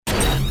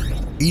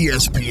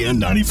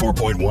ESPN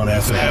 94.1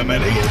 FM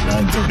and AM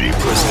 930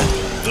 present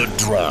The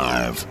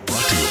Drive.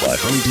 Brought to you by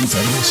Huntington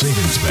Federal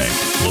Savings Bank.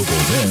 Local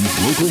then,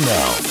 local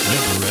now.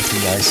 Member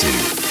FDIC.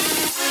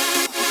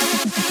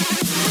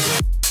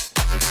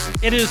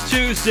 It is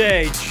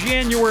Tuesday,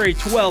 January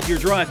 12th. Your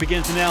drive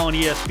begins now on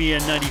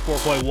ESPN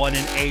 94.1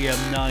 and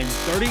AM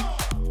 930.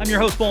 I'm your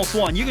host, Paul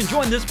Swann. You can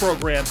join this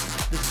program,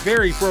 this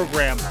very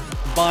program,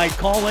 by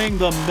calling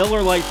the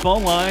Miller Lite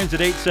phone lines at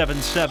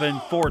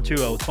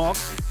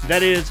 877-420-TALK.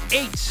 That is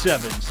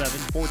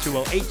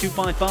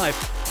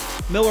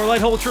 877-420-8255. Miller Lite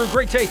holds true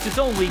great taste. It's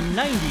only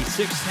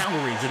 96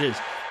 calories. It is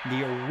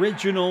the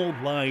original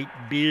light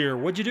beer.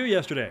 What'd you do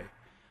yesterday?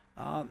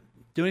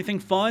 Do anything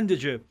fun?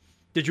 Did you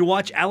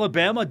watch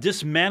Alabama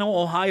dismantle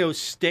Ohio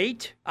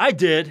State? I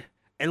did,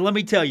 and let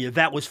me tell you,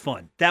 that was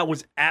fun. That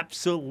was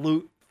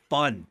absolute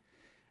fun.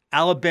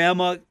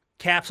 Alabama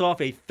caps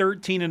off a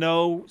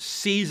 13-0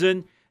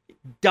 season,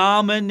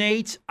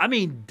 dominates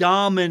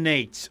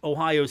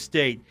Ohio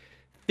State.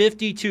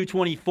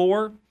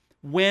 52-24,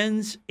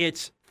 wins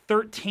its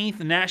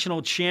 13th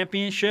national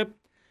championship,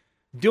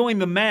 doing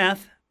the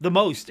math the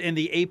most in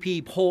the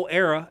AP poll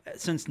era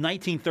since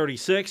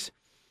 1936.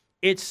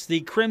 It's the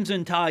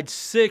Crimson Tide's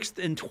 6th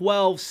in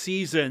 12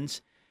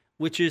 seasons,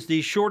 which is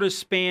the shortest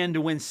span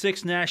to win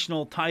 6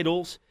 national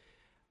titles.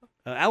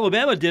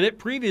 Alabama did it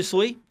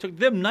previously. Took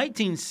them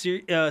 19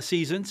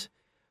 seasons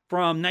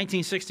from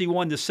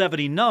 1961 to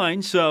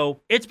 79.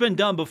 So it's been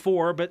done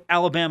before, but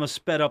Alabama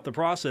sped up the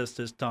process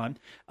this time.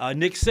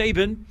 Nick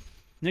Saban,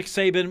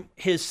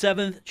 his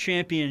 7th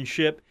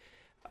championship.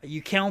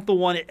 You count the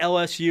one at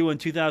LSU in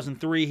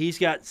 2003. He's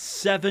got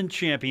 7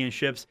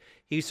 championships.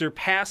 He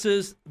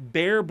surpasses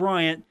Bear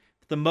Bryant,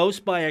 the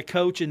most by a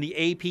coach in the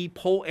AP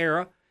poll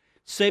era.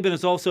 Saban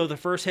is also the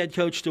first head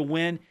coach to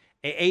win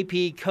an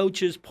AP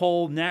Coaches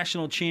Poll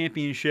national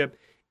championship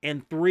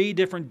in 3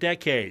 different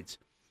decades.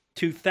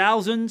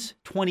 2000s,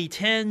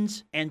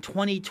 2010s, and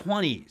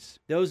 2020s.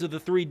 Those are the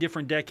 3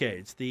 different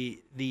decades.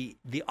 The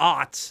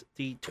aughts,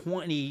 the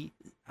 20.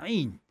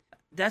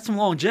 That's some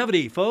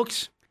longevity,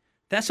 folks.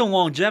 That's some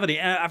longevity.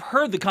 And I've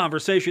heard the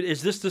conversation,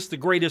 is this just the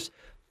greatest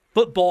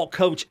football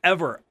coach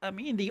ever?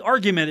 The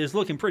argument is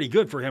looking pretty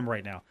good for him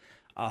right now.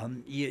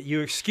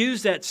 You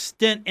excuse that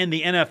stint in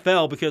the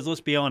NFL because,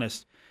 let's be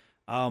honest,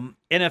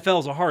 NFL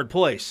is a hard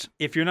place.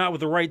 If you're not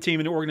with the right team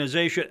in the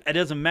organization, it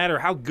doesn't matter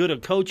how good a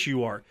coach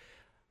you are.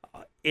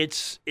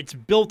 It's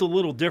built a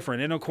little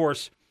different. And, of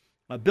course,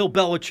 Bill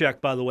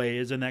Belichick, by the way,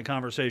 is in that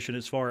conversation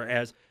as far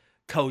as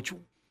coach.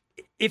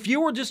 If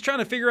you were just trying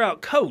to figure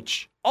out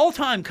coach,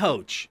 all-time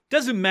coach,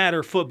 doesn't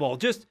matter football,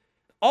 just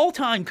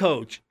all-time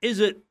coach, is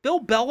it Bill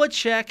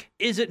Belichick?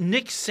 Is it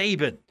Nick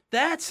Saban?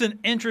 That's an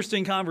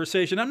interesting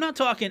conversation. I'm not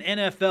talking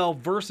NFL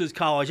versus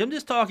college. I'm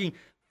just talking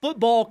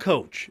football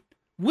coach.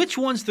 Which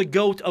one's the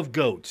GOAT of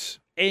GOATs?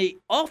 A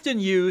often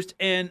used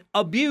and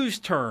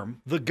abused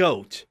term, the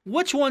GOAT.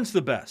 Which one's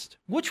the best?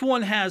 Which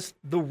one has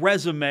the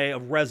resume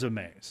of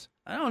resumes?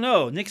 I don't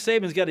know. Nick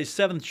Saban's got his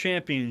 7th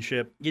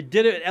championship. You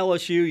did it at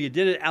LSU. You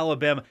did it at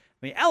Alabama.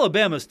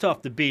 Alabama's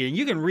tough to beat, and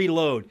you can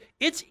reload.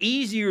 It's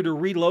easier to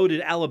reload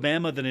at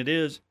Alabama than it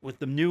is with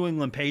the New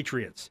England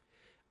Patriots.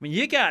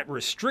 You got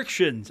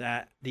restrictions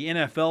at the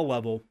NFL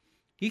level.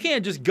 You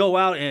can't just go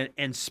out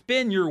and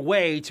spin your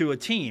way to a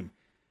team.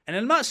 And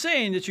I'm not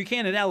saying that you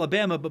can at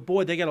Alabama, but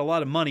boy, they got a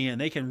lot of money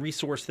and they can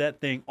resource that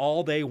thing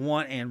all they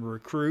want and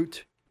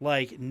recruit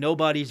like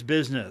nobody's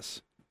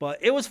business. But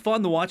it was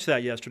fun to watch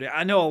that yesterday.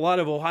 I know a lot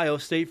of Ohio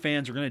State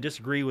fans are going to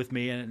disagree with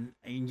me. And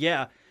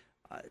yeah,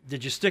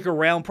 did you stick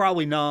around?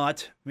 Probably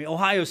not.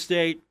 Ohio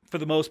State, for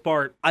the most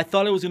part, I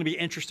thought it was going to be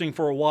interesting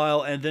for a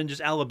while. And then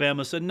just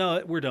Alabama said,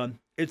 no, we're done.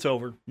 It's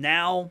over.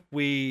 Now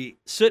we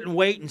sit and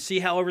wait and see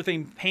how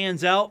everything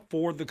pans out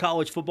for the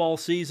college football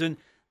season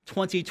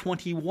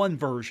 2021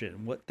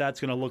 version, what that's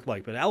going to look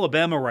like. But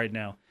Alabama right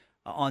now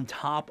on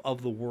top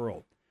of the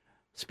world.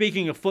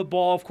 Speaking of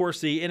football, of course,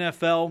 the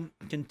NFL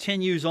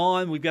continues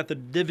on. We've got the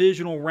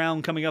divisional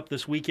round coming up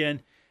this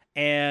weekend,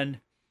 and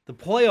the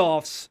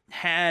playoffs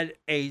had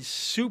a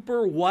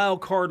super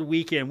wild card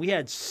weekend. We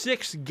had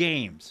 6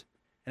 games.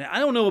 And I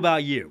don't know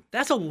about you.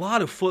 That's a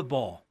lot of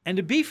football. And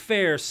to be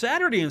fair,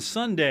 Saturday and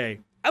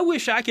Sunday, I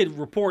wish I could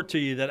report to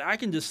you that I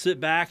can just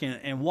sit back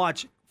and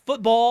watch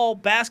football,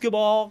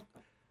 basketball,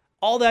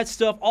 all that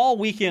stuff all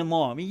weekend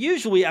long.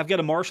 Usually I've got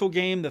a Marshall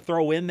game to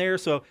throw in there,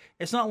 so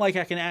it's not like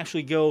I can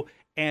actually go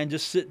and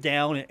just sit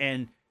down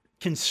and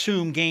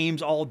consume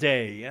games all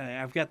day.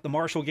 I've got the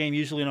Marshall game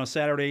usually on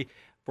Saturday.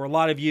 For a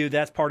lot of you,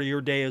 that's part of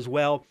your day as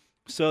well.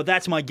 So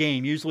that's my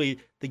game. Usually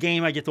the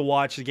game I get to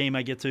watch, the game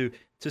I get to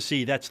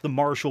see, that's the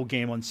Marshall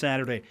game on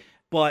Saturday.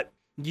 But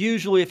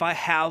usually if I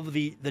have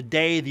the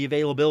day, the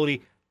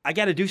availability, I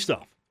got to do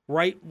stuff,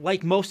 right?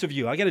 Like most of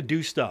you, I got to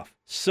do stuff.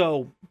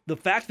 So the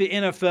fact the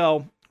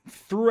NFL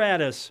threw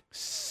at us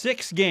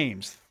 6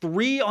 games,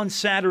 3 on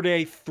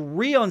Saturday,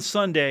 3 on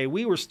Sunday.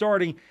 We were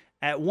starting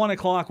at 1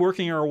 o'clock,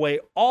 working our way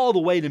all the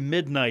way to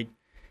midnight.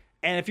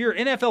 And if you're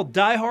an NFL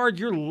diehard,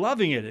 you're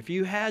loving it. If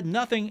you had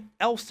nothing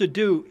else to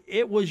do,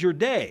 it was your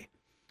day.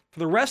 For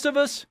the rest of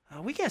us,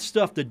 we got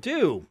stuff to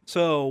do.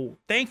 So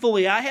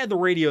thankfully, I had the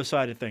radio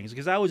side of things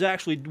because I was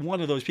actually one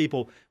of those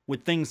people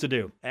with things to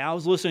do. And I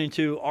was listening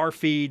to our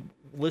feed,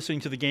 listening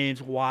to the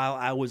games while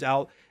I was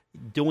out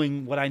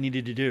doing what I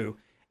needed to do.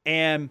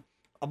 And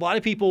a lot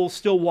of people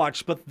still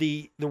watch, but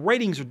the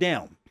ratings are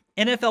down.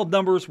 NFL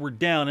numbers were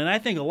down, and I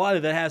think a lot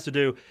of that has to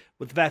do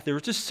with the fact there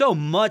was just so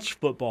much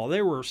football.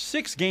 There were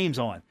 6 games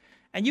on,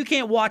 and you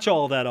can't watch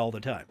all of that all the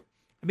time.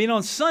 I mean,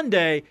 on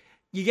Sunday,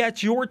 you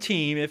got your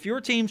team. If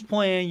your team's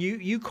playing,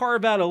 you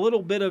carve out a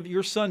little bit of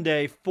your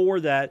Sunday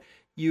for that.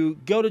 You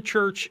go to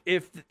church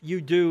if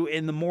you do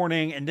in the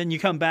morning, and then you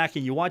come back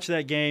and you watch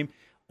that game,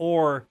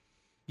 or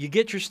you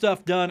get your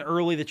stuff done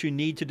early that you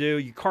need to do.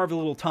 You carve a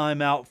little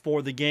time out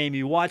for the game.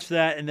 You watch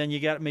that, and then you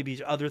got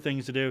maybe other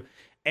things to do.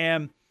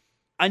 And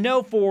I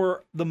know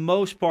for the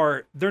most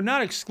part, they're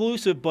not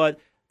exclusive, but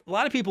a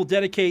lot of people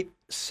dedicate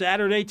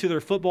Saturday to their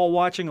football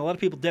watching. A lot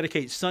of people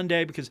dedicate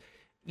Sunday because,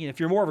 if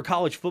you're more of a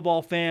college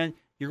football fan,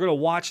 you're going to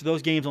watch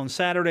those games on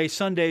Saturday.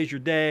 Sunday is your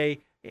day.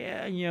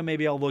 Yeah,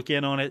 maybe I'll look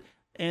in on it.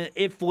 And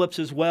it flips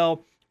as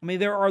well. I mean,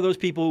 there are those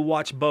people who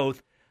watch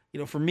both.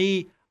 For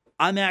me,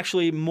 I'm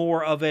actually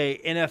more of a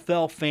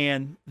NFL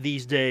fan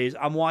these days.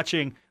 I'm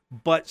watching,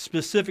 but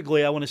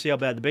specifically, I want to see how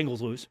bad the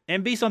Bengals lose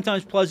and be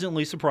sometimes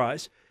pleasantly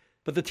surprised.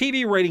 But the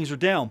TV ratings are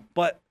down.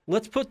 But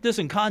let's put this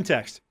in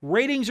context.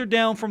 Ratings are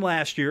down from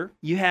last year.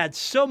 You had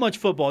so much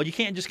football, you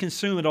can't just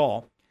consume it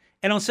all.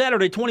 And on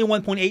Saturday,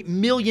 21.8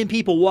 million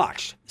people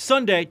watched.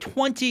 Sunday,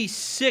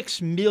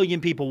 26 million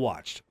people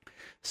watched.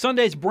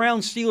 Sunday's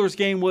Browns-Steelers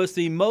game was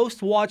the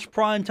most watched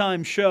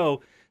primetime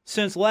show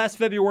since last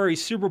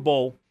February's Super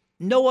Bowl.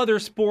 No other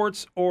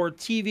sports or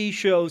TV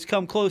shows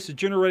come close to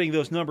generating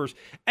those numbers,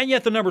 and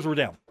yet the numbers were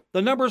down.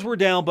 The numbers were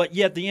down, but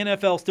yet the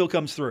NFL still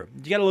comes through.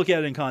 You got to look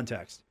at it in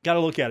context. Got to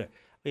look at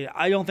it.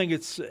 I don't think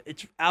it's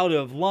out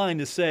of line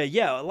to say,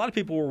 yeah, a lot of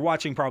people were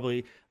watching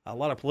probably a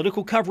lot of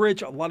political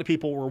coverage. A lot of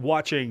people were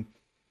watching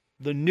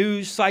the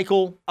news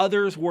cycle.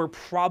 Others were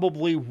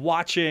probably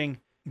watching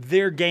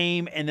their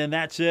game, and then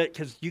that's it,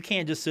 because you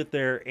can't just sit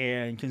there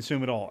and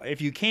consume it all.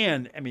 If you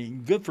can,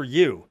 good for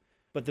you.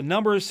 But the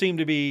numbers seem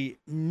to be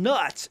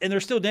nuts, and they're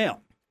still down.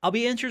 I'll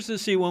be interested to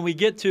see when we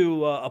get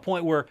to a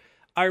point where,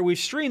 all right, we've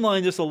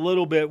streamlined this a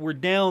little bit. We're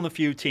down a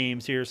few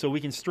teams here, so we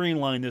can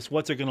streamline this.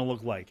 What's it going to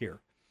look like here?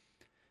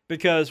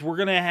 Because we're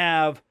going to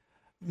have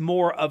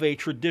more of a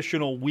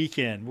traditional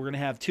weekend. We're going to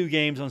have 2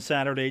 games on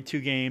Saturday,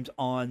 2 games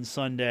on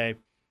Sunday.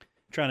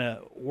 Trying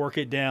to work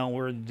it down.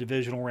 We're in the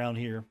divisional round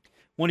here.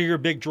 One of your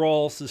big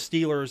draws, the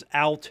Steelers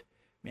out.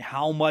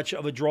 How much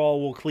of a draw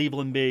will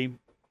Cleveland be?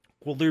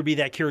 Will there be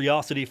that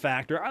curiosity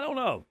factor? I don't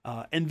know.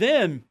 And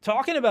then,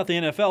 talking about the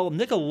NFL,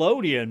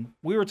 Nickelodeon,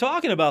 we were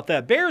talking about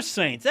that.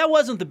 Bears-Saints, that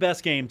wasn't the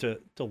best game to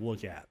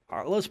look at. All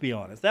right, let's be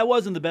honest. That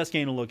wasn't the best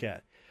game to look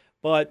at.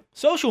 But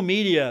social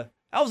media,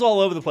 that was all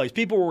over the place.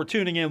 People were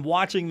tuning in,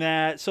 watching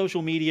that.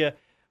 Social media,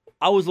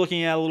 I was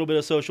looking at a little bit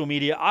of social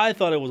media. I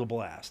thought it was a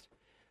blast.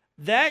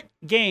 That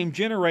game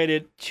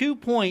generated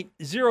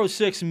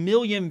 2.06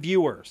 million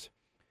viewers.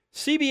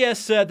 CBS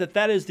said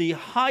that is the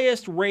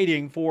highest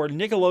rating for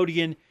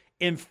Nickelodeon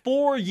in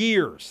 4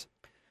 years.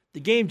 The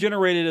game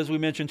generated, as we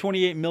mentioned,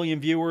 28 million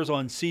viewers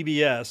on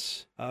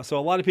CBS. So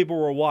a lot of people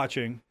were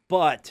watching.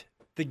 But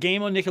the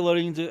game on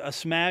Nickelodeon's a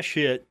smash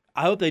hit.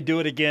 I hope they do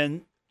it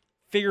again.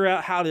 Figure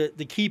out how to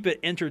keep it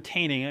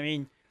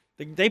entertaining.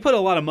 They put a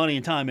lot of money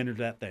and time into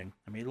that thing.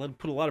 They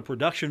put a lot of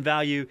production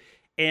value.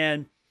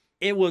 And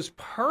it was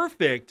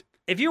perfect.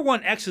 If you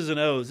want X's and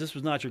O's, this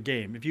was not your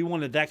game. If you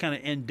wanted that kind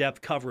of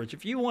in-depth coverage,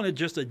 if you wanted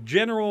just a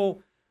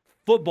general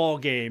football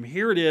game,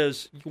 here it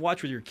is. You can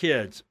watch with your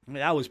kids.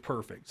 That was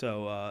perfect.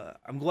 So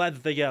I'm glad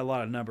that they got a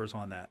lot of numbers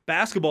on that.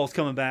 Basketball's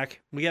coming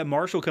back. We got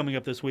Marshall coming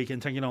up this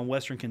weekend taking on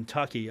Western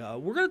Kentucky.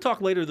 We're going to talk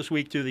later this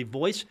week to the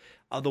voice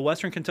of the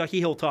Western Kentucky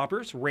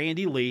Hilltoppers,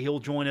 Randy Lee. He'll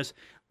join us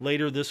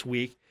later this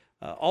week.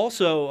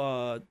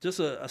 Also, just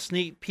a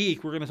sneak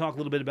peek, we're going to talk a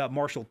little bit about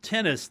Marshall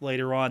tennis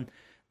later on.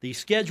 The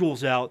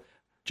schedule's out.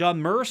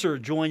 John Mercer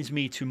joins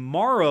me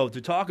tomorrow to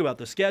talk about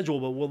the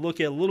schedule, but we'll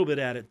look at a little bit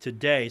at it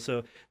today.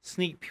 So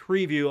sneak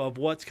preview of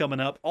what's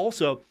coming up.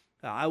 Also,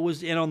 I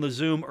was in on the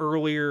Zoom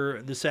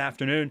earlier this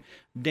afternoon.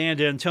 Dan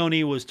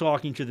D'Antoni was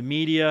talking to the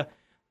media.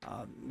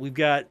 We've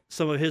got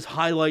some of his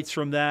highlights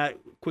from that.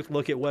 Quick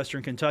look at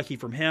Western Kentucky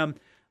from him.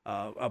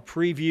 A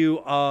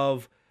preview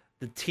of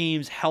the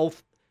team's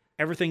health.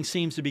 Everything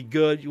seems to be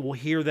good. You will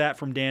hear that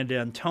from Dan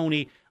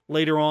D'Antoni.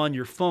 Later on,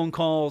 your phone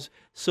calls,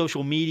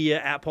 social media,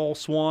 at Paul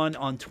Swann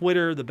on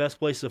Twitter, the best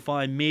place to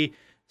find me.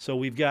 So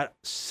we've got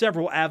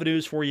several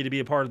avenues for you to be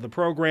a part of the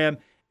program,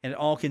 and it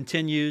all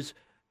continues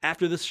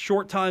after this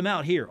short time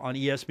out here on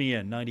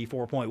ESPN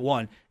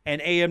 94.1 and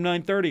AM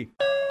 930.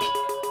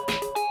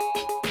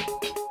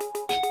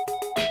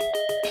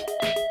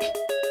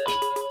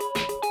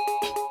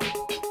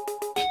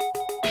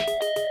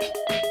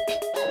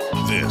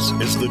 This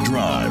is The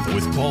Drive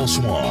with Paul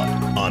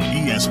Swann on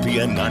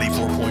ESPN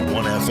 94.1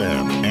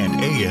 FM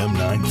and AM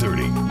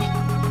 930.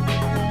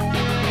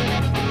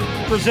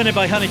 Presented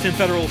by Huntington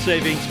Federal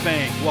Savings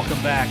Bank.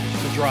 Welcome back to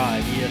The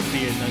Drive,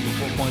 ESPN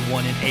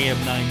 94.1 and AM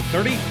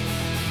 930.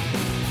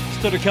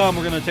 Still to come,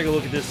 we're going to take a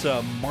look at this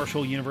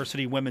Marshall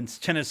University women's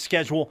tennis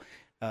schedule.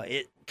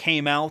 It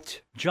came out.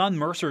 John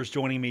Mercer is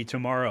joining me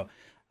tomorrow.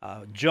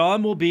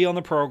 John will be on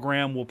the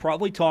program. We'll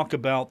probably talk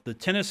about the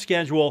tennis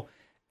schedule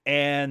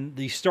and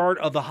the start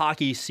of the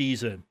hockey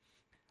season.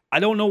 I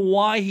don't know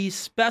why he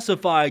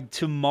specified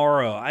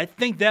tomorrow. I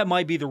think that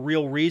might be the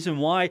real reason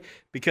why,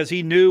 because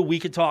he knew we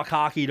could talk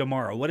hockey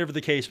tomorrow, whatever the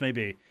case may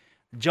be.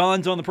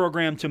 John's on the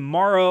program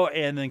tomorrow,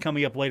 and then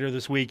coming up later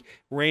this week,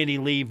 Randy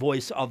Lee,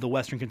 voice of the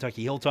Western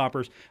Kentucky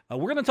Hilltoppers.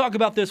 We're going to talk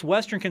about this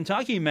Western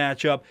Kentucky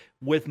matchup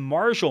with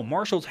Marshall.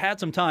 Marshall's had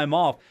some time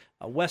off.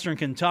 Western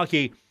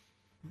Kentucky,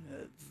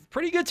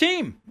 pretty good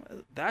team.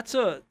 That's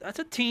a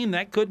team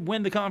that could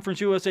win the Conference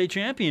USA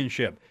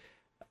Championship.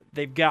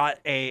 They've got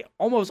a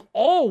almost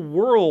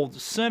all-world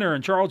center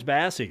in Charles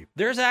Bassey.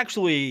 There's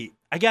actually,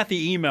 I got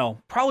the email,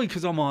 probably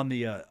because I'm on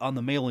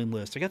the mailing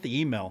list. I got the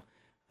email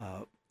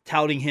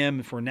touting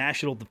him for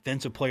National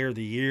Defensive Player of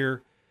the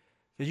Year.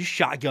 You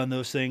shotgun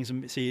those things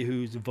and see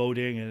who's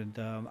voting, and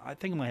I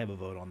think I might have a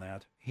vote on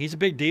that. He's a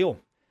big deal.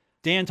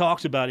 Dan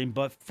talks about him,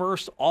 but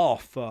first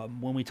off,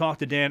 when we talked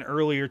to Dan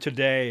earlier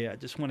today, I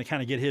just want to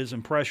kind of get his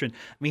impression.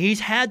 I mean, he's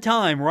had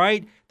time,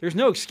 right? There's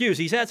no excuse.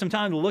 He's had some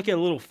time to look at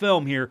a little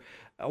film here.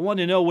 I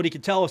wanted to know what he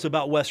could tell us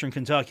about Western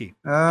Kentucky.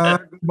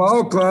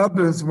 Ball club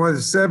is what are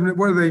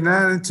they,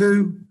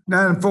 9-2?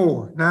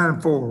 9-4.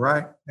 9-4,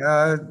 right?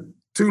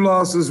 2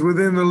 losses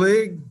within the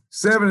league,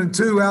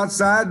 7-2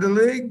 outside the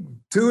league,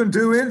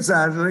 2-2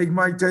 inside the league.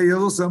 Might tell you a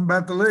little something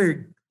about the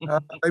league.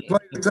 They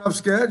played a tough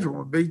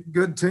schedule, beat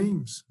good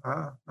teams.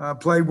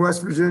 Played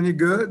West Virginia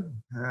good,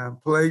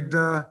 played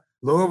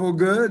Louisville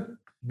good,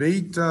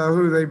 beat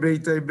who they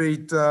beat? They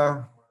beat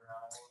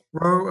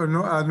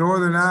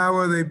Northern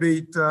Iowa. They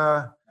beat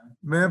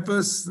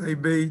Memphis. They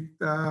beat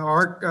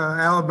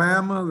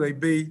Alabama. They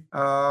beat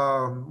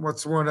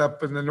what's the one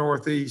up in the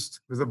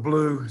Northeast with the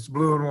blue? It's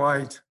blue and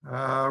white.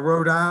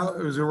 Rhode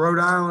Island. It was a Rhode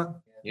Island.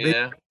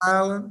 Yeah.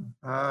 Island.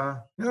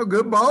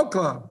 Good ball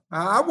club.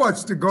 I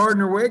watched the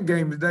Gardner Webb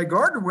game today.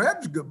 Gardner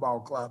Webb's a good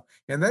ball club,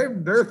 and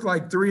they're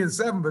like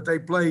 3-7, but they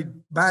played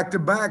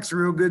back-to-backs,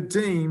 real good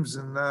teams,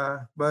 and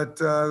but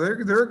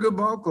they're a good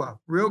ball club,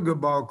 real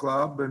good ball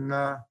club, and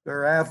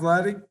they're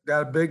athletic.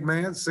 Got a big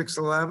man,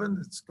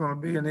 6'11". It's going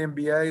to be an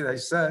NBA, they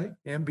say,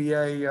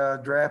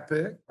 NBA draft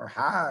pick or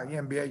high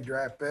NBA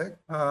draft pick.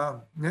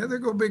 They're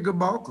going to be a good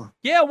ball club.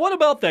 Yeah, what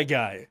about that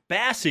guy,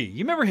 Bassey?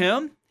 You remember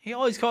him? He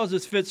always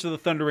causes fits for the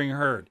Thundering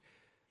Herd.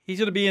 He's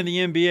going to be in the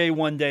NBA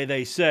one day,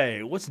 they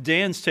say. What's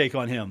Dan's take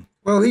on him?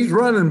 Well, he's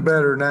running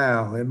better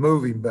now and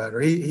moving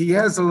better. He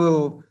has a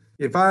little.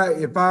 If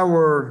I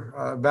were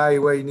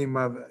evaluating him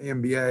of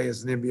NBA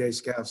as an NBA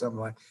scout,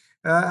 something like,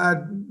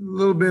 a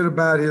little bit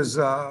about his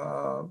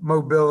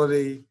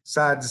mobility,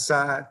 side to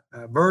side,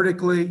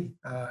 vertically,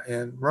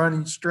 and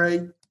running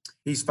straight.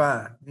 He's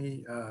fine.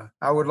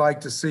 I would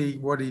like to see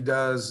what he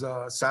does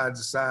side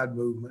to side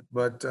movement,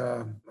 but.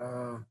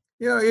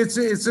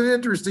 It's an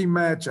interesting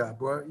matchup.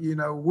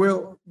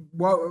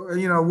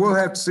 We'll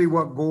have to see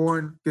what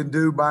Gorin can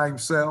do by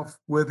himself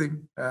with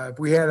him. If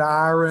we had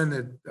Iron,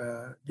 it'd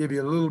give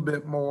you a little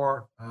bit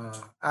more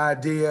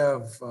idea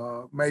of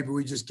maybe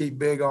we just keep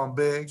big on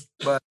big.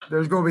 But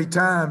there's going to be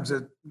times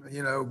that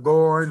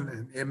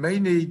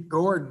Gorin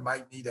Gordon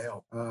might need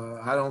help.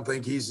 I don't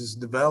think he's as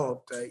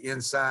developed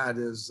inside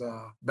as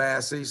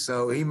Bassey,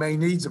 so he may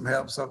need some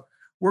help. So.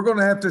 We're going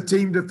to have to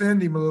team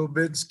defend him a little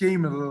bit,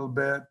 scheme it a little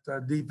bit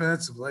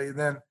defensively. And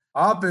then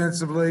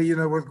offensively,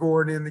 with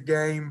Gordon in the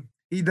game,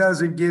 he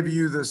doesn't give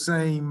you the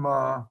same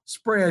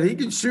spread. He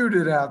can shoot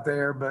it out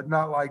there, but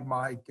not like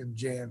Mike and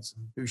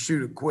Jansen, who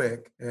shoot it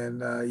quick.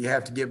 And you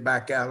have to get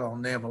back out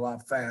on them a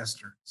lot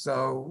faster.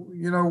 So,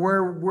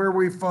 where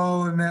we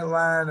fall in that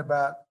line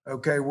about,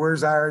 okay,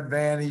 where's our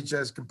advantage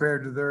as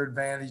compared to their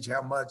advantage?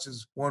 How much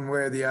is one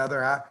way or the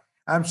other?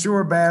 I'm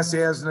sure Bassey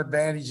has an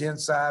advantage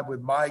inside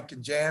with Mike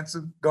and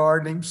Jansen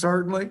guarding him,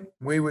 certainly.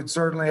 We would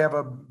certainly have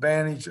an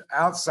advantage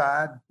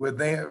outside with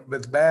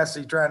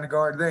Bassey trying to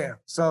guard them.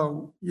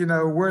 So,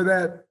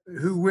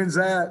 who wins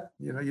that,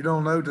 you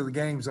don't know till the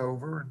game's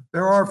over. And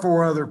there are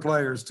 4 other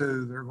players,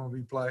 too, that are going to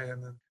be playing.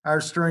 And our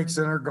strengths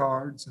and our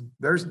guards, and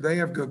they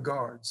have good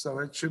guards. So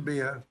it should be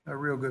a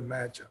real good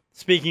matchup.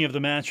 Speaking of the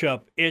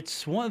matchup,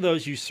 it's one of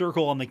those you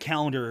circle on the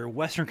calendar.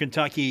 Western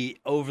Kentucky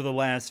over the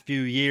last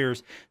few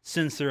years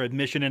since their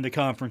admission into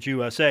Conference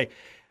USA.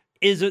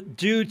 Is it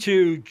due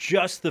to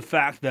just the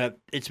fact that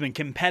it's been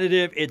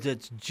competitive?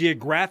 It's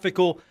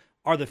geographical?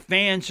 Are the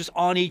fans just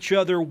on each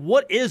other?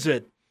 What is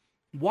it?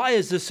 Why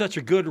is this such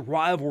a good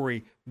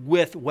rivalry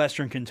with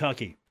Western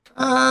Kentucky?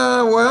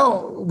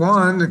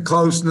 One, the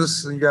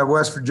closeness. You got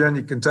West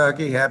Virginia,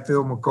 Kentucky,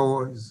 Hatfield,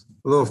 McCoy is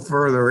a little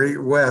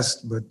further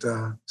west, but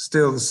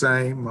still the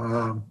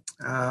same.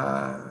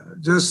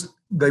 Just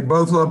they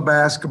both love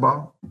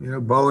basketball.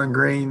 Bowling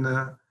Green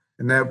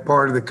in that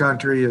part of the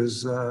country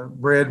is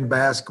bred in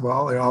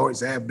basketball. They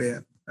always have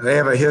been. They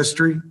have a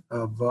history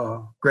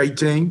of great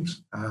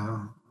teams.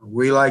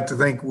 We like to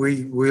think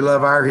we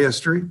love our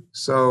history.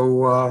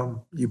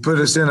 So you put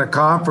us in a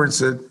conference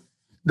that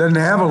doesn't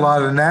have a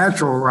lot of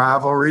natural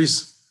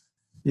rivalries.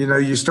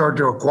 You start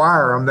to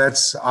acquire them.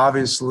 That's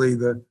obviously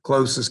the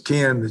closest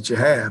kin that you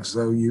have.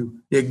 So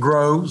it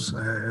grows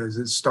as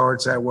it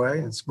starts that way.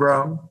 It's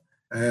grown.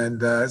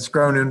 And it's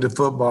grown into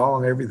football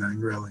and everything,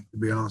 really, to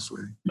be honest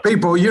with you.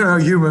 People,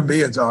 human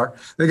beings are.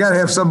 They got to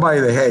have somebody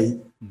they hate.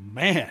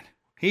 Man,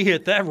 he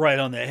hit that right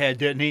on the head,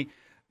 didn't he?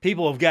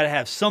 People have got to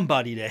have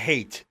somebody to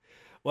hate.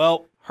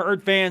 Well,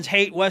 Herd fans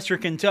hate Western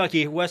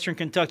Kentucky. Western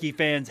Kentucky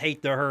fans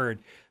hate the Herd.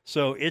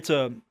 So it's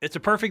a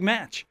perfect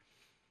match.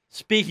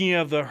 Speaking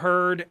of the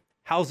Herd,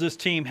 how's this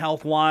team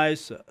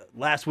health-wise?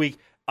 Last week,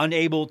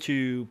 unable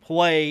to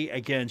play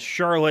against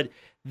Charlotte.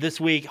 This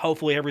week,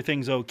 hopefully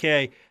everything's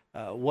okay.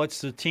 What's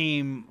the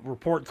team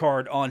report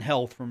card on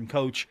health from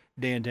Coach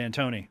Dan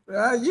D'Antoni?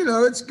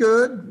 It's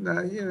good.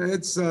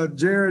 It's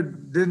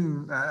Jared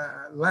didn't,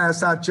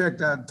 last I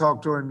checked, I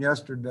talked to him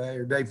yesterday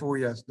or day before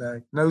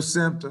yesterday. No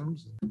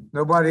symptoms.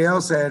 Nobody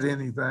else had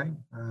anything.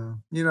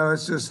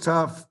 It's just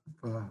tough.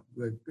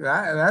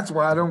 That's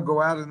why I don't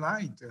go out at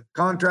night.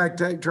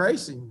 Contract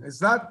tracing.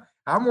 It's not,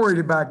 I'm worried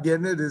about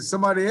getting it. It's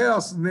somebody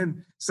else and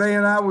then saying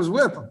I was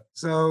with them.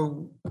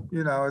 So,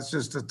 it's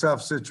just a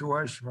tough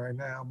situation right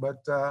now.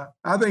 But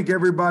I think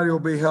everybody will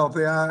be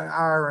healthy.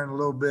 Aaron a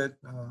little bit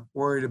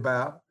worried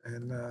about.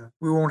 And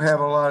we won't have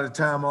a lot of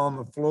time on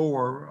the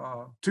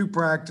floor. 2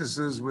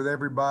 practices with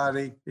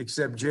everybody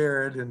except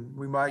Jared, and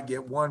we might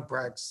get 1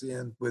 practice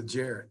in with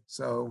Jared.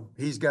 So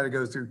he's got to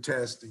go through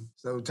testing.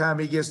 So the time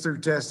he gets through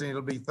testing,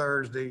 it'll be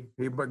Thursday.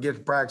 He'll get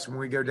to practice when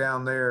we go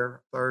down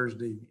there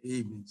Thursday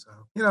evening.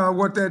 So,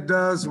 what that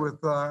does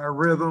with our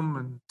rhythm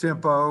and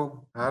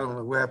tempo, I don't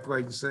know. We'll have to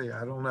wait and see.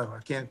 I don't know.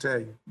 I can't tell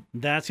you.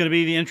 That's going to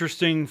be the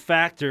interesting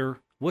factor.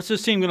 What's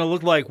this team going to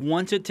look like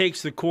once it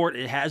takes the court?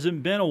 It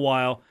hasn't been a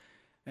while.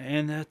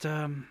 And that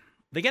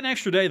they get an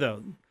extra day,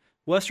 though.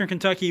 Western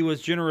Kentucky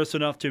was generous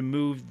enough to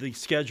move the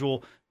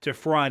schedule to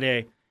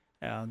Friday.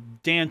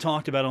 Dan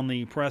talked about on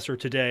the presser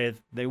today,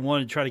 they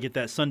wanted to try to get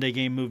that Sunday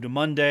game moved to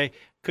Monday.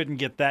 Couldn't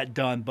get that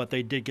done, but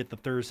they did get the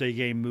Thursday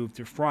game moved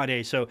to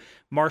Friday. So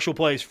Marshall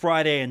plays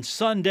Friday and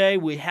Sunday.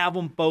 We have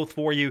them both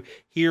for you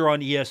here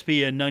on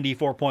ESPN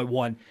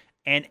 94.1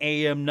 and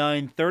AM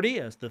 930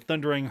 as the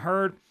Thundering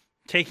Herd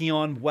taking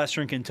on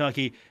Western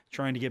Kentucky,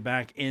 trying to get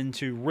back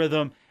into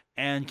rhythm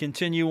and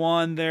continue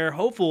on their,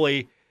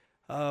 hopefully,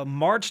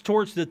 march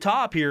towards the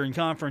top here in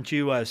Conference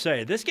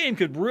USA. This game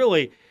could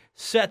really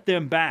set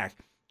them back.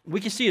 We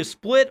could see a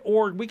split,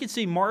 or we could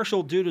see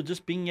Marshall, due to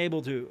just being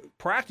able to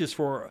practice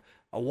for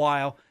a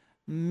while,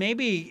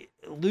 maybe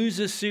lose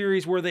this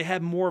series where they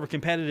have more of a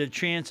competitive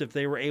chance if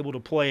they were able to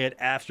play it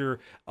after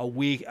a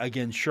week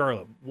against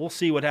Charlotte. We'll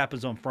see what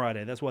happens on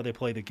Friday. That's why they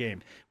play the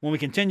game. When we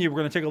continue, we're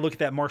going to take a look at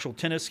that Marshall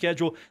tennis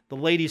schedule. The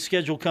ladies'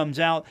 schedule comes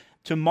out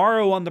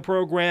tomorrow on the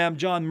program.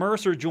 John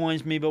Mercer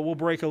joins me, but we'll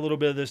break a little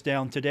bit of this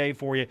down today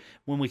for you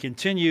when we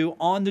continue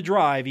on The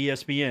Drive,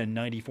 ESPN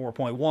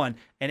 94.1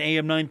 and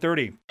AM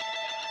 930.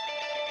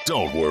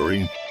 Don't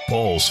worry.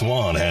 Paul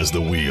Swan has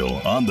the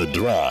wheel on The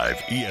Drive,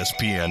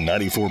 ESPN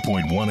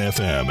 94.1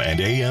 FM and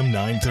AM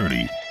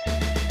 930.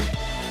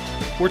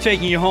 We're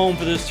taking you home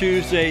for this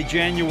Tuesday,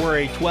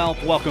 January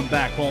 12th. Welcome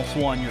back. Paul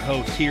Swan, your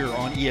host here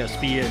on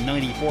ESPN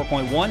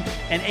 94.1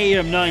 and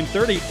AM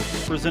 930,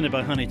 presented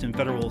by Huntington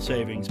Federal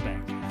Savings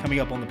Bank. Coming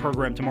up on the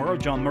program tomorrow,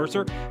 John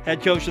Mercer,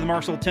 head coach of the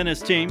Marshall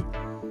tennis team.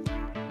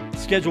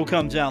 Schedule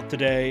comes out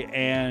today,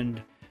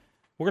 and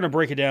we're going to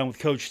break it down with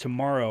Coach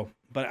tomorrow.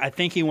 But I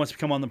think he wants to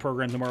come on the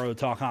program tomorrow to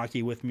talk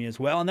hockey with me as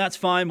well, and that's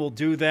fine. We'll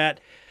do that.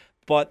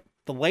 But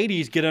the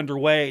ladies get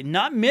underway.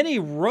 Not many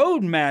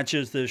road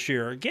matches this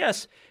year. I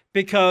guess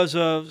because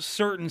of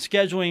certain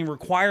scheduling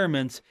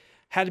requirements,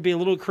 had to be a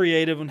little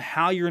creative on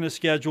how you're going to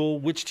schedule,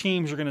 which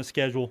teams you're going to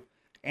schedule.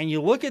 And you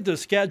look at the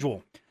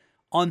schedule.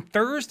 On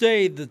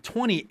Thursday, the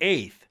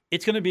 28th,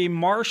 it's going to be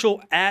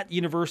Marshall at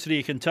University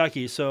of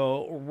Kentucky.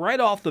 So right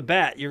off the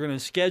bat, you're going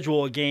to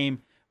schedule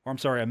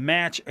a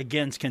match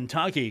against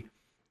Kentucky.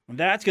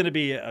 That's going to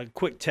be a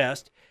quick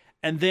test.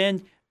 And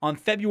then on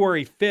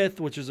February 5th,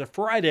 which is a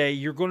Friday,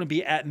 you're going to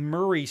be at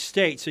Murray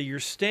State. So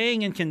you're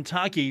staying in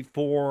Kentucky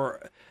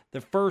for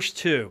the first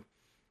 2.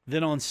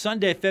 Then on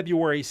Sunday,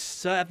 February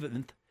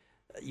 7th,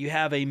 you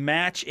have a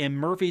match in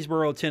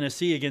Murfreesboro,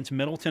 Tennessee against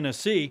Middle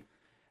Tennessee.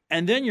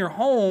 And then you're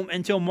home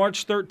until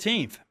March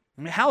 13th.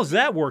 I mean, how's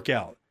that work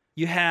out?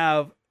 You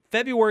have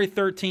February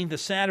 13th, a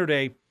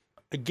Saturday,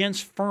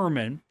 against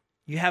Furman.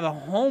 You have a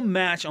home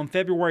match on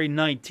February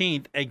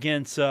 19th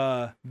against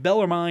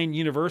Bellarmine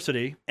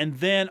University. And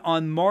then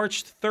on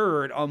March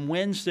 3rd, on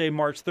Wednesday,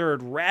 March 3rd,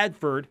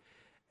 Radford.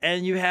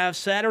 And you have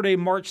Saturday,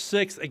 March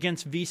 6th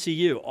against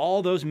VCU.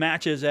 All those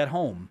matches at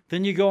home.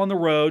 Then you go on the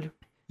road.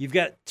 You've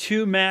got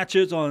 2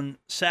 matches on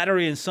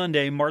Saturday and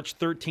Sunday, March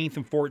 13th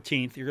and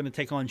 14th. You're going to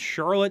take on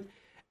Charlotte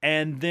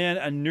and then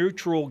a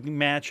neutral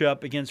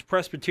matchup against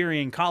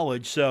Presbyterian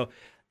College. So,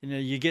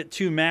 you get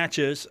 2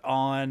 matches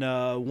on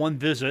one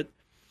visit.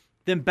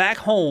 Then back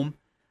home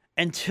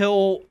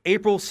until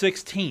April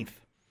 16th.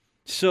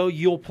 So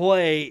you'll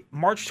play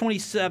March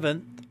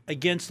 27th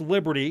against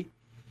Liberty,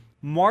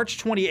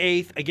 March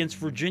 28th against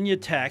Virginia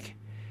Tech,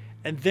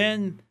 and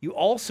then you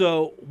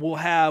also will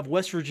have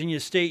West Virginia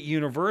State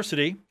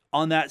University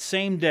on that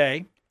same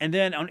day. And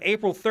then on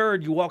April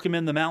 3rd, you welcome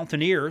in the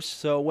Mountaineers.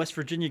 So West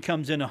Virginia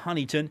comes into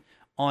Huntington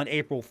on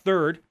April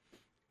 3rd.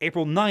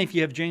 April 9th,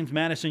 you have James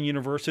Madison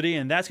University,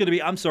 and that's going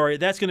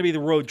to be the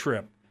road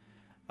trip.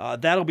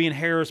 That'll be in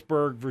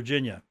Harrisburg,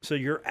 Virginia. So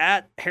you're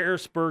at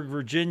Harrisburg,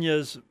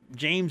 Virginia's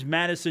James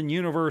Madison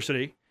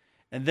University,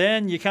 and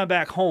then you come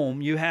back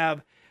home. You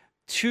have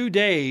 2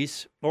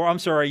 days,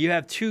 you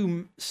have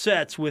 2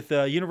 sets with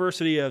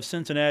University of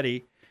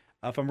Cincinnati,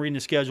 if I'm reading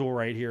the schedule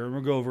right here, and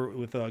we'll go over it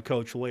with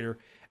Coach later.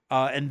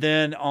 And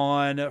then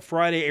on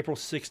Friday, April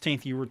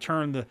 16th, you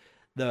return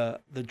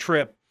the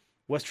trip.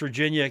 West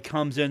Virginia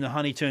comes into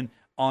Huntington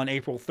on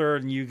April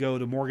 3rd, and you go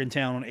to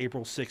Morgantown on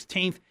April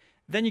 16th.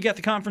 Then you got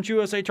the Conference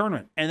USA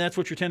tournament, and that's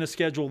what your tennis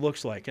schedule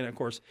looks like. And, of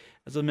course,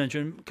 as I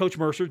mentioned, Coach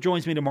Mercer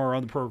joins me tomorrow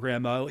on the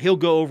program. He'll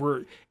go over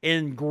it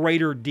in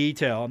greater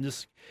detail. I'm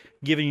just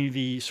giving you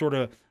the sort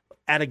of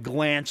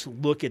at-a-glance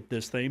look at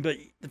this thing. But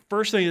the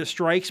first thing that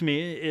strikes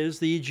me is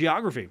the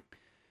geography.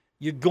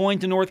 You're going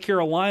to North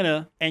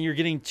Carolina, and you're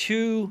getting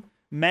 2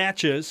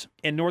 matches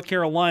in North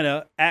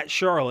Carolina at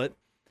Charlotte.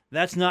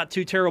 That's not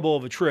too terrible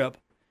of a trip.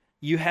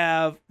 You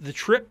have the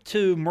trip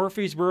to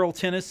Murfreesboro,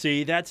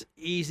 Tennessee. That's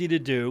easy to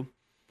do.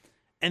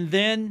 And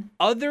then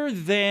other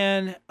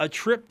than a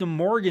trip to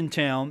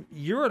Morgantown,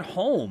 you're at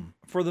home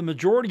for the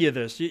majority of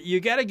this. You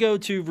got to go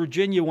to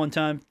Virginia one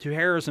time, to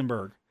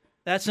Harrisonburg.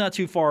 That's not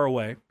too far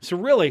away. So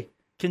really,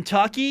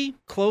 Kentucky,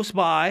 close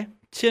by.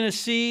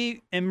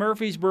 Tennessee and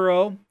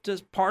Murfreesboro,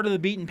 just part of the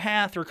beaten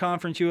path for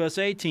Conference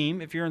USA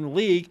team if you're in the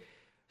league.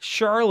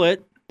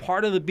 Charlotte,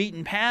 part of the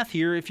beaten path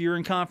here if you're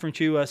in Conference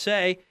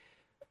USA.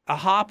 A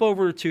hop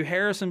over to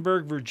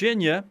Harrisonburg,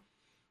 Virginia.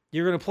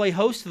 You're going to play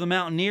host to the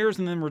Mountaineers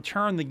and then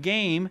return the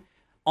game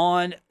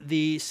on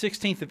the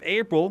 16th of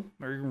April,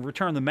 or you're going to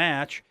return the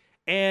match,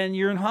 and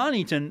you're in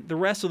Huntington the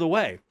rest of the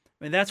way.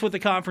 I mean, that's what the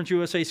Conference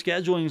USA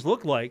schedulings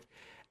look like.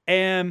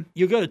 And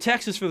you go to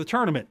Texas for the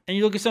tournament, and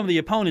you look at some of the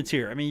opponents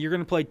here. I mean, you're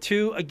going to play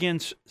 2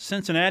 against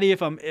Cincinnati.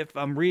 If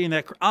I'm reading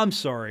that, I'm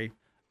sorry.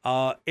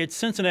 It's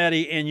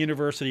Cincinnati and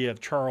University of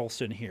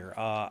Charleston here.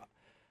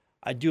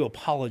 I do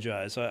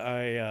apologize.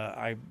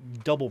 I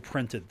double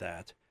printed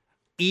that.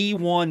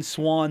 E1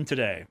 Swan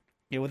today.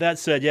 Yeah, with that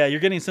said, you're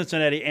getting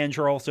Cincinnati and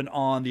Charleston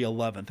on the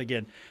 11th.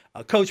 Again,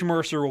 Coach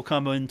Mercer will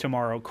come in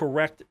tomorrow,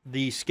 correct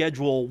the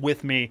schedule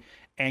with me,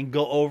 and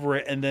go over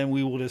it, and then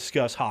we will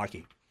discuss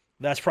hockey.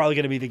 That's probably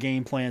going to be the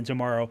game plan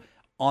tomorrow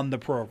on the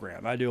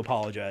program. I do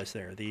apologize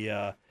there.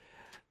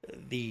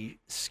 The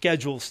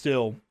schedule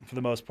still, for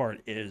the most part,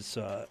 is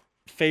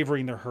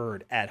favoring the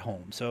herd at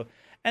home. So,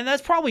 and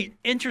that's probably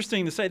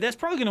interesting to say. That's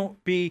probably going to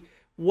be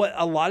what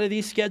a lot of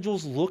these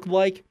schedules look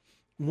like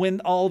when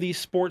all these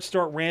sports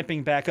start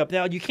ramping back up.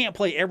 Now, you can't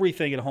play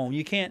everything at home.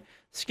 You can't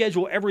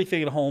schedule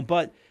everything at home,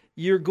 but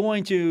you're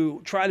going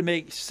to try to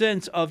make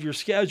sense of your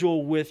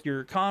schedule with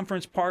your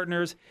conference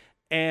partners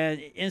and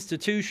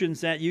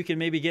institutions that you can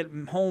maybe get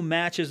home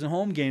matches and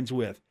home games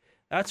with.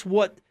 That's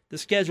what the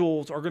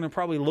schedules are going to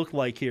probably look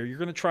like here. You're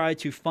going to try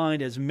to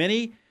find as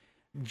many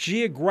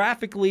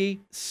geographically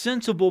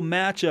sensible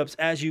matchups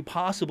as you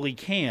possibly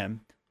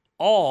can,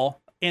 all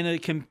in a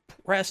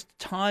compressed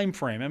time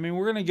frame. I mean,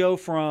 we're going to go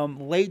from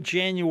late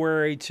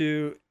January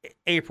to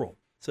April.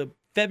 So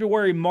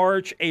February,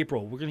 March,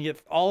 April. We're going to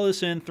get all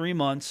this in 3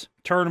 months.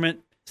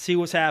 Tournament, see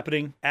what's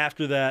happening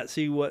after that,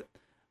 see what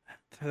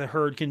the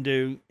herd can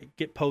do,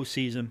 get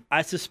postseason.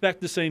 I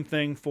suspect the same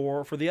thing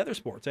for the other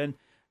sports. And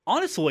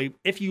honestly,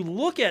 if you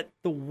look at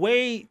the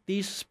way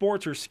these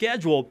sports are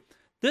scheduled,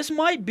 this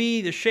might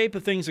be the shape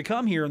of things to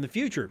come here in the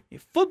future.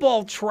 If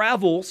football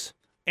travels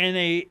in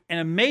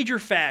a major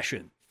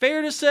fashion,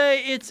 fair to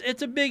say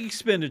it's a big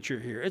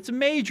expenditure here. It's a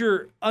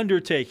major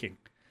undertaking.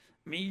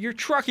 I mean, you're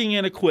trucking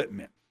in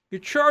equipment, you're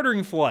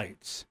chartering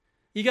flights.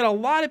 You got a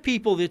lot of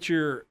people that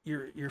you're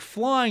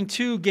flying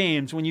to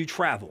games when you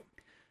travel.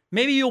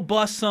 Maybe you'll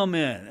bus some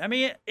in. I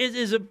mean,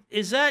 is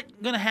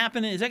that going to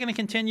happen? Is that going to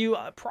continue?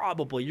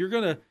 Probably.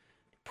 You're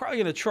probably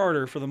going to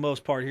charter for the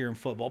most part here in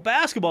football.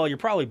 Basketball, you're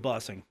probably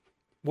busing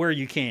where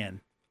you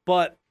can.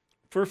 But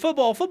for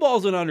football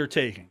is an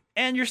undertaking.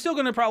 And you're still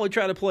going to probably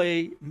try to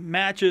play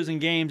matches and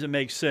games that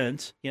make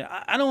sense. You know,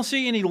 I don't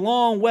see any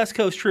long West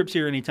Coast trips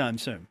here anytime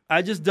soon.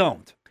 I just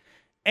don't.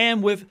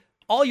 And with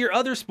all your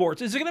other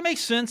sports, is it going to make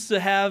sense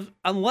to have,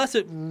 unless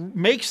it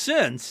makes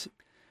sense,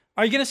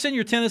 are you going to send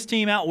your tennis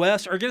team out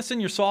west? Are you going to send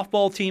your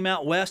softball team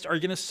out west? Are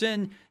you going to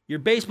send your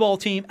baseball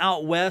team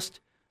out west?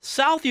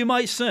 South, you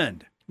might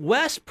send.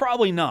 West,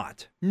 probably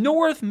not.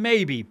 North,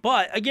 maybe.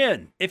 But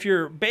again, if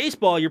you're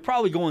baseball, you're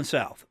probably going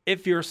south.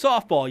 If you're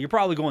softball, you're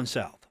probably going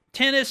south.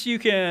 Tennis, you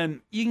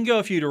can go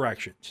a few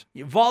directions.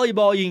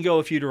 Volleyball, you can go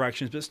a few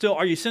directions. But still,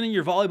 are you sending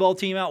your volleyball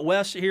team out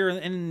west here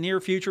in the near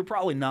future?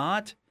 Probably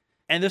not.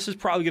 And this is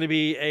probably going to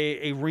be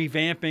a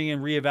revamping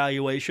and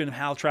reevaluation of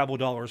how travel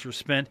dollars are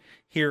spent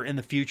here in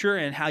the future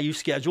and how you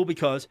schedule,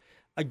 because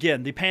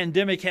Again, the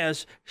pandemic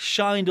has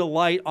shined a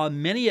light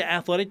on many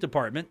athletic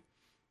department.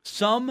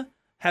 Some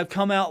have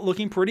come out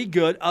looking pretty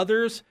good.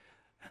 Others,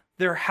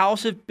 their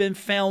house have been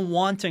found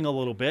wanting a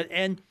little bit.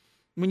 And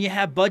when you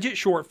have budget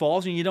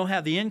shortfalls and you don't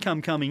have the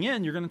income coming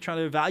in, you're going to try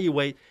to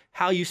evaluate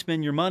how you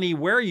spend your money,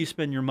 where you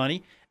spend your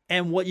money,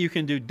 and what you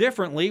can do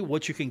differently,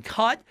 what you can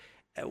cut,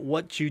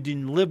 what you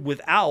didn't live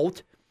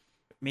without.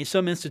 I mean,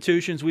 some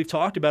institutions we've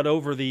talked about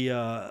over the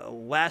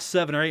last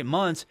 7 or 8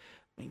 months,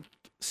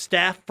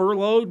 staff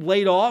furloughed,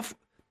 laid off,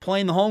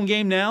 playing the home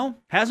game now.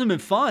 Hasn't been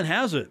fun,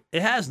 has it?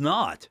 It has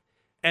not.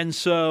 And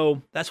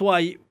so that's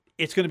why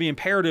it's going to be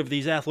imperative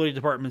these athletic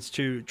departments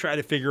to try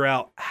to figure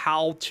out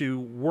how to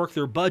work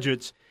their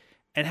budgets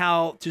and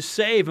how to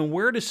save and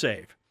where to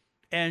save.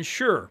 And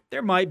sure,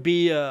 there might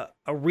be a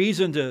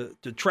reason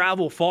to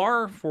travel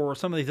far for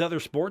some of these other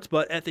sports,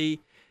 but at the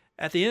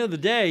end of the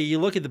day, you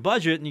look at the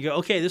budget and you go,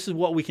 okay, this is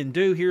what we can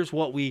do. Here's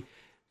what we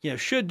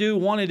should do,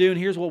 want to do, and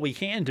here's what we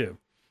can do.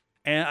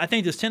 And I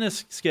think this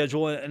tennis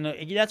schedule, and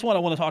that's what I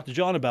want to talk to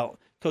John about,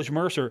 Coach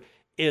Mercer,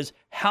 is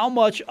how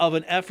much of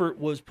an effort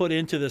was put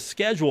into the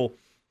schedule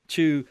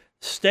to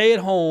stay at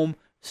home,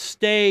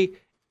 stay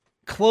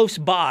close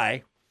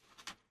by,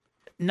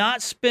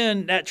 not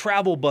spend that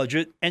travel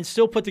budget, and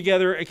still put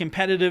together a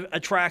competitive,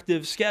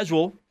 attractive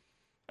schedule.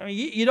 I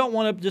mean, you don't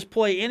want to just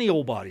play any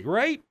old body,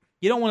 right?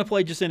 You don't want to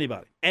play just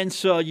anybody. And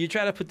so you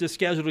try to put this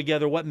schedule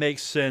together, what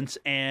makes sense,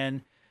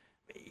 and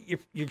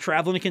you're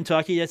traveling to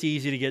Kentucky, that's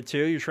easy to get to.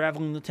 You're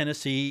traveling to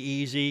Tennessee,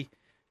 easy.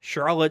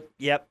 Charlotte,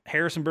 yep.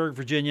 Harrisonburg,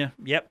 Virginia,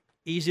 yep.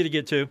 Easy to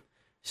get to.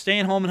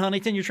 Staying home in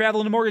Huntington, you're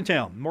traveling to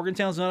Morgantown.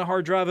 Morgantown's not a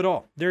hard drive at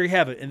all. There you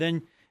have it. And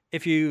then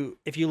if you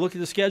look at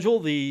the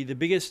schedule, the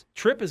biggest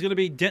trip is going to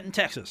be Denton,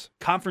 Texas,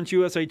 Conference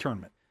USA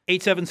Tournament.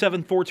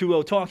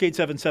 877-420-TALK,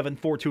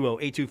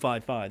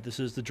 877-420-8255. This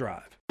is The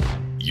Drive.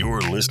 You're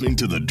listening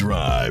to The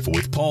Drive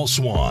with Paul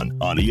Swann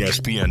on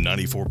ESPN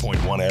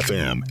 94.1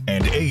 FM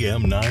and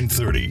AM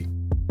 930.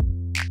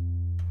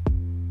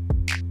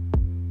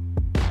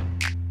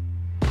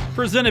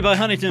 Presented by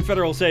Huntington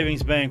Federal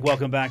Savings Bank.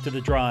 Welcome back to The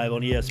Drive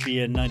on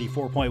ESPN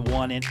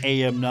 94.1 and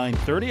AM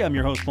 930. I'm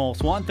your host, Paul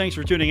Swann. Thanks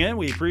for tuning in.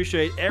 We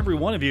appreciate every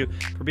one of you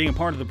for being a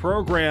part of the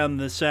program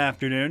this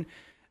afternoon.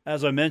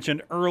 As I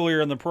mentioned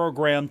earlier in the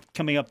program,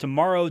 coming up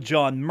tomorrow,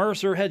 John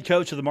Mercer, head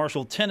coach of the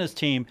Marshall tennis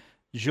team,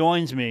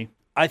 joins me.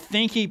 I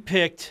think he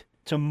picked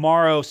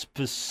tomorrow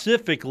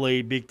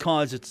specifically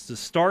because it's the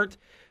start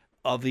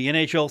of the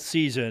NHL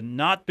season,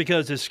 not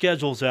because his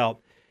schedule's out.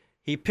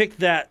 He picked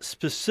that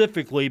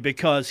specifically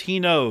because he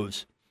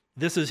knows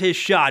this is his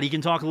shot. He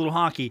can talk a little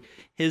hockey.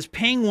 His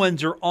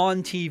Penguins are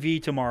on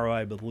TV tomorrow,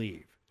 I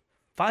believe.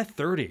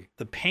 5:30.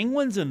 The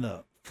Penguins and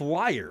the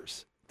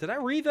Flyers. Did I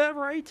read that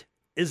right?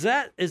 Is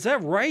that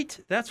right?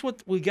 That's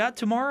what we got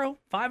tomorrow?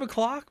 5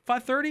 o'clock?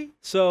 5:30?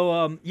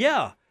 So,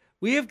 yeah,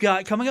 we have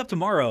got, coming up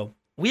tomorrow,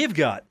 we have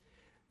got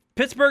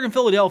Pittsburgh and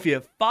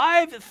Philadelphia,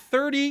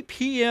 5:30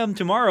 p.m.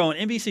 tomorrow on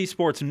NBC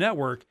Sports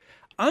Network.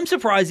 I'm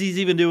surprised he's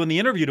even doing the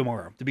interview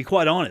tomorrow, to be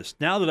quite honest,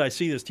 now that I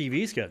see this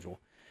TV schedule.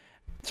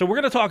 So we're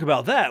going to talk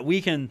about that.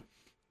 We can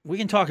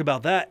talk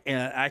about that,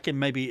 and I can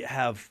maybe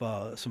have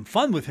some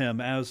fun with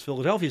him, as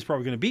Philadelphia is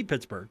probably going to beat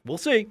Pittsburgh. We'll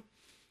see.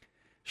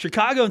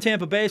 Chicago and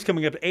Tampa Bay is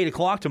coming up at 8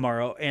 o'clock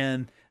tomorrow,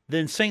 and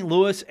then St.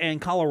 Louis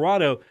and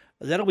Colorado,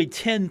 that'll be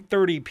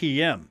 10:30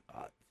 p.m.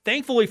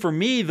 Thankfully for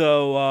me,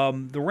 though,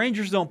 the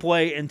Rangers don't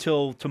play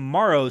until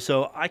tomorrow,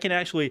 so I can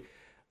actually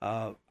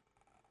I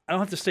don't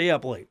have to stay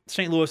up late.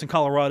 St. Louis and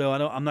Colorado,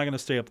 I'm not going to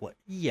stay up late.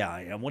 Yeah,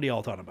 I am. What are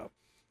y'all talking about?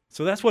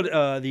 So that's what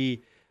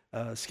the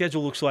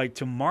schedule looks like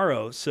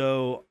tomorrow.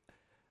 So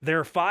there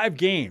are 5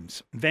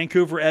 games.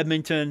 Vancouver,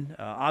 Edmonton.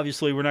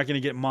 Obviously, we're not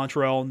going to get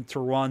Montreal and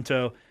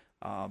Toronto.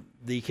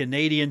 The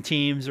Canadian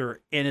teams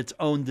are in its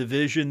own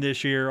division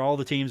this year. All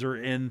the teams are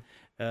in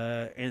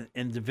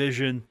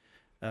division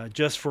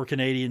just for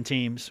Canadian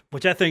teams,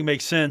 which I think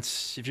makes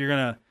sense if you're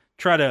going to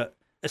try to,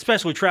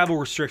 especially travel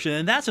restriction.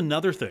 And that's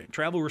another thing.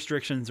 Travel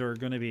restrictions are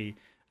going to be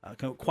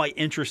quite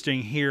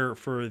interesting here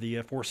for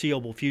the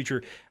foreseeable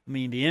future. I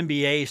mean, the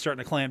NBA is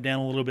starting to clamp down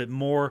a little bit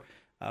more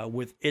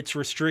with its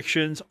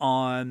restrictions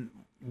on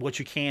what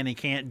you can and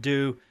can't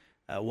do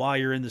while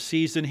you're in the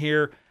season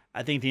here.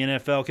 I think the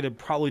NFL could have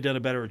probably done a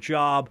better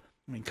job.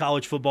 I mean,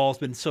 college football has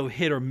been so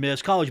hit or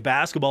miss. College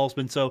basketball has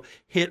been so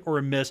hit or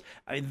miss.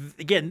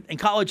 Again, in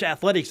college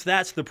athletics,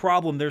 that's the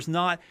problem. There's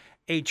not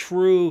a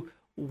true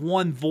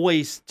one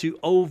voice to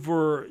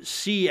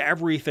oversee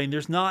everything.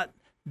 There's not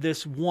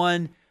this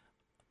one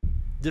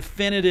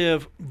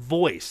definitive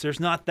voice. There's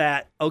not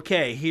that,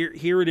 okay,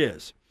 here it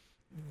is.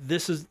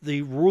 This is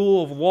the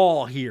rule of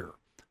law here.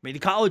 I mean, the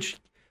college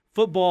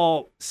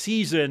football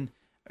season,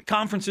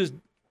 conferences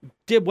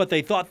did what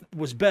they thought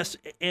was best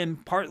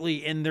and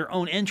partly in their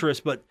own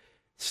interest, but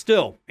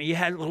still, you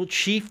had little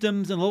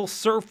chiefdoms and little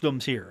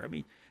serfdoms here. I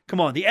mean, come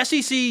on. The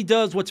SEC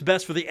does what's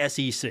best for the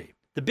SEC.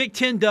 The Big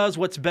Ten does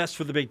what's best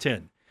for the Big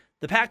Ten.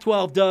 The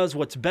Pac-12 does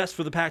what's best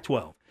for the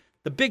Pac-12.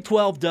 The Big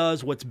 12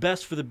 does what's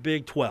best for the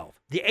Big 12.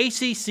 The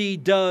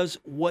ACC does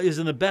what is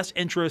in the best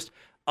interest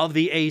of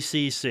the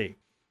ACC.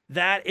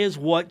 That is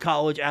what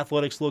college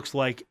athletics looks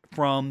like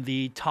from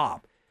the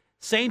top.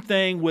 Same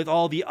thing with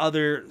all the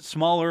other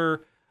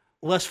smaller,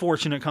 less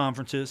fortunate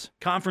conferences.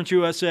 Conference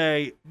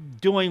USA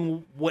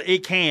doing what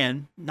it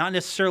can, not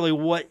necessarily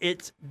what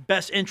its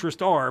best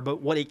interests are,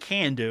 but what it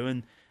can do.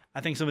 And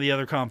I think some of the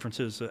other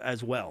conferences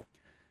as well.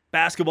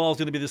 Basketball is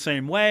going to be the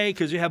same way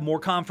because you have more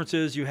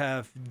conferences, you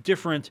have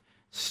different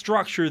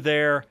structure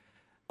there.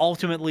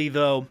 Ultimately,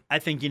 though, I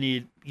think you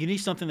need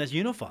something that's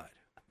unified.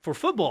 For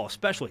football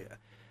especially.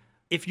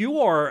 If you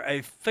are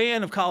a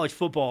fan of college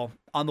football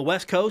on the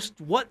West Coast,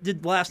 what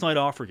did last night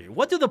offer you?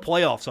 What did the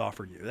playoffs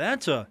offer you?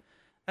 That's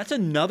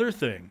another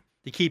thing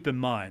to keep in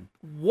mind.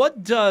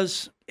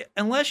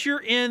 Unless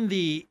you're in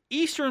the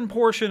eastern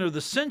portion or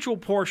the central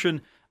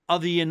portion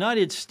of the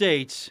United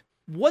States,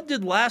 what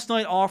did last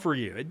night offer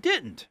you? It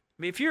didn't.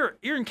 I mean, if you're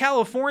in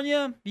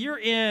California, you're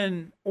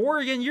in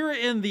Oregon, you're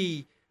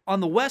on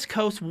the West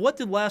Coast, what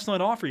did last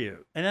night offer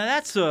you? And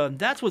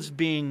that's what's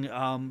being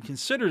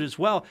considered as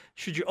well.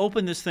 Should you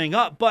open this thing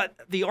up? But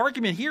the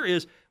argument here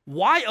is,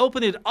 why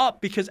open it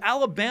up? Because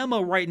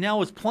Alabama right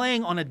now is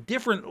playing on a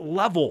different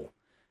level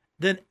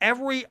than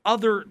every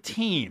other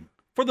team.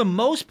 For the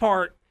most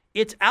part,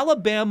 it's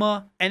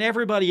Alabama and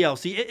everybody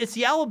else. It's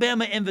the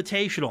Alabama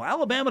Invitational.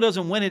 Alabama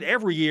doesn't win it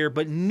every year,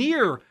 but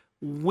near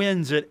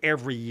wins it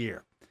every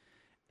year.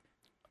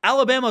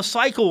 Alabama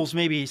cycles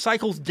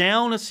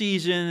down a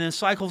season and then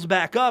cycles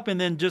back up and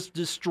then just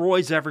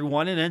destroys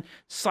everyone, and then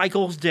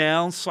cycles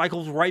down,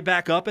 cycles right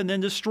back up, and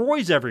then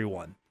destroys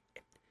everyone.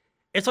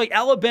 It's like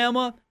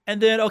Alabama, and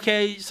then,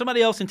 okay,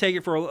 somebody else can take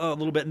it for a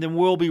little bit, and then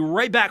we'll be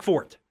right back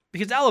for it.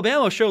 Because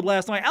Alabama showed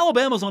last night,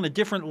 Alabama's on a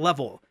different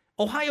level.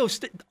 Ohio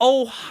State,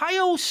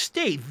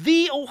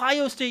 the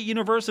Ohio State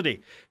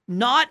University,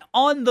 not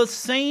on the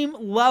same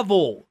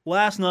level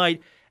last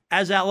night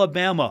as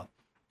Alabama.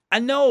 I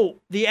know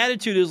the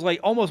attitude is like,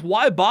 almost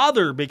why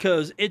bother,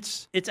 because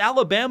it's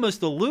Alabama's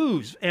to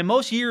lose. And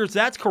most years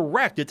that's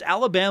correct. It's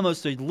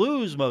Alabama's to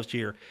lose most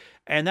year.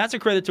 And that's a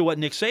credit to what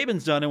Nick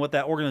Saban's done and what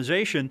that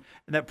organization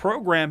and that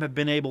program have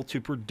been able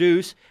to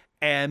produce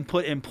and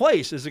put in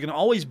place. Is it going to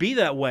always be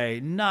that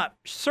way? Not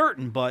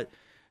certain, but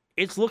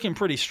it's looking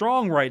pretty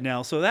strong right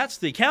now. So that's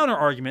the counter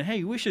argument.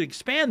 Hey, we should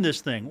expand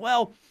this thing.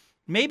 Well,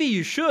 maybe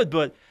you should,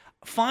 but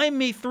find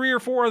me 3 or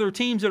 4 other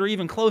teams that are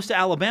even close to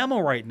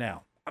Alabama right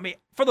now. I mean,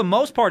 for the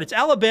most part, it's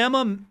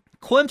Alabama.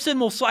 Clemson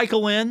will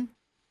cycle in.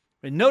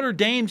 And Notre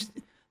Dame's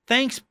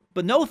thanks,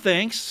 but no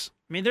thanks.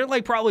 I mean, they're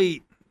like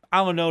probably,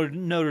 I don't know,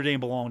 Notre Dame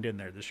belonged in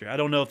there this year. I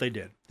don't know if they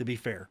did, to be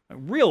fair.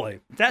 Really,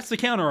 that's the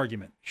counter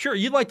argument. Sure,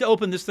 you'd like to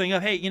open this thing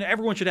up. Hey,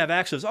 everyone should have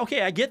access.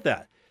 Okay, I get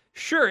that.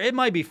 Sure, it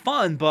might be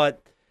fun,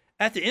 but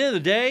at the end of the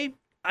day,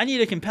 I need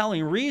a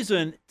compelling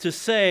reason to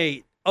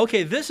say,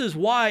 okay, this is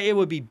why it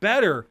would be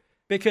better,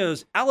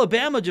 because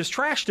Alabama just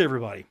trashed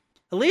everybody.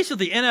 At least with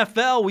the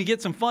NFL, we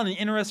get some fun and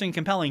interesting,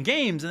 compelling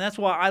games, and that's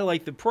why I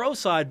like the pro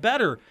side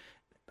better.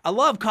 I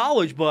love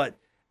college, but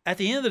at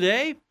the end of the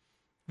day,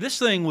 this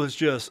thing was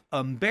just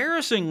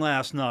embarrassing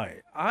last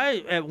night.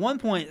 I, at one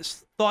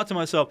point, thought to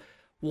myself,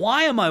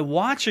 why am I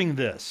watching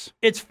this?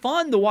 It's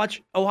fun to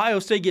watch Ohio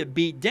State get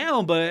beat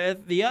down, but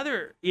on the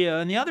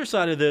other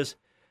side of this,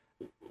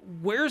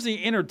 where's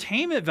the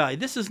entertainment value?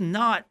 This is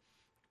not.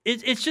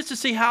 It's just to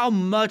see how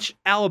much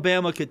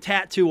Alabama could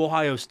tattoo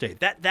Ohio State.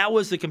 That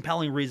was the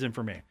compelling reason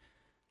for me.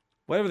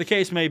 Whatever the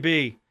case may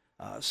be,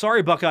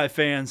 sorry, Buckeye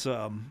fans.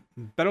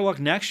 Better luck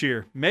next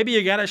year. Maybe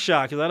you got a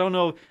shot, because I don't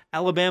know if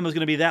Alabama's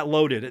going to be that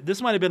loaded.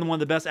 This might have been one of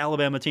the best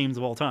Alabama teams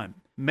of all time.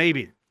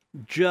 Maybe.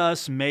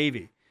 Just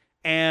maybe.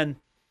 And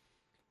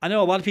I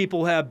know a lot of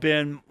people have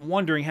been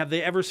wondering, have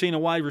they ever seen a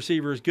wide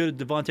receiver as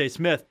good as Devontae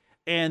Smith?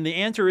 And the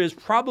answer is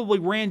probably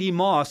Randy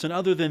Moss. And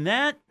other than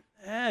that,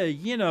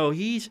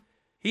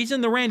 he's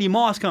in the Randy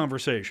Moss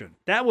conversation.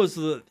 That was,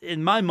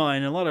 in my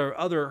mind, and a lot of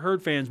other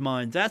Herd fans'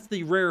 minds, that's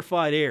the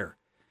rarefied air.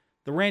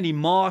 The Randy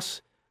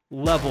Moss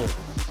level.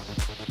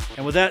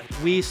 And with that,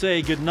 we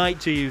say good night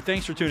to you.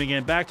 Thanks for tuning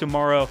in. Back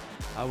tomorrow.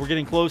 We're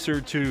getting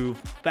closer to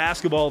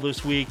basketball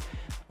this week.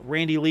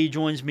 Randy Lee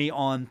joins me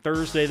on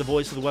Thursday, the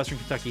voice of the Western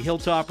Kentucky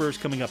Hilltoppers,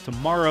 coming up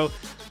tomorrow.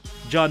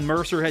 John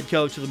Mercer, head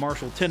coach of the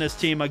Marshall tennis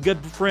team. My good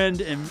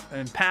friend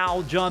and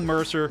pal, John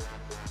Mercer.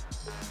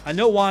 I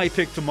know why he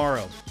picked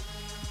tomorrow.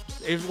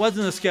 It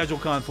wasn't a schedule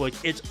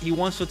conflict. He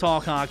wants to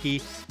talk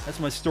hockey.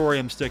 That's my story.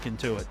 I'm sticking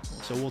to it.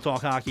 So we'll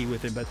talk hockey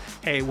with him. But,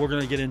 hey, we're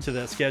going to get into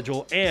that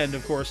schedule. And,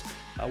 of course,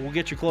 we'll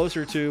get you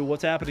closer to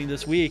what's happening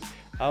this week.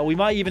 We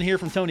might even hear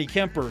from Tony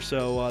Kemper.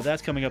 So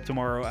that's coming up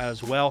tomorrow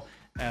as well,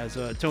 as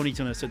Tony's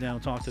going to sit down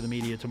and talk to the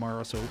media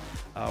tomorrow. So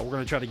we're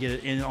going to try to get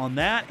it in on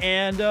that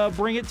and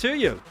bring it to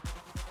you.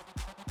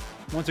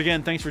 Once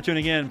again, thanks for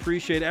tuning in.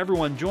 Appreciate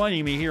everyone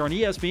joining me here on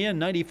ESPN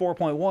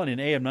 94.1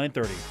 and AM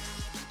 930.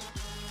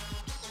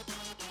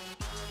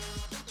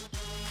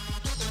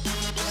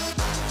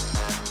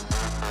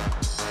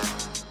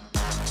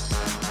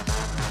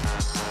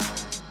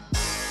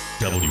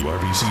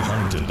 WRBC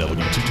Huntington,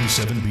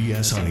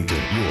 W227BS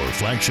Huntington, your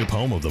flagship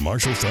home of the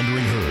Marshall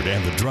Thundering Herd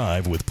and The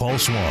Drive with Paul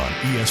Swan,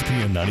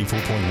 ESPN 94.1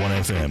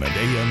 FM and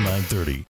AM 930.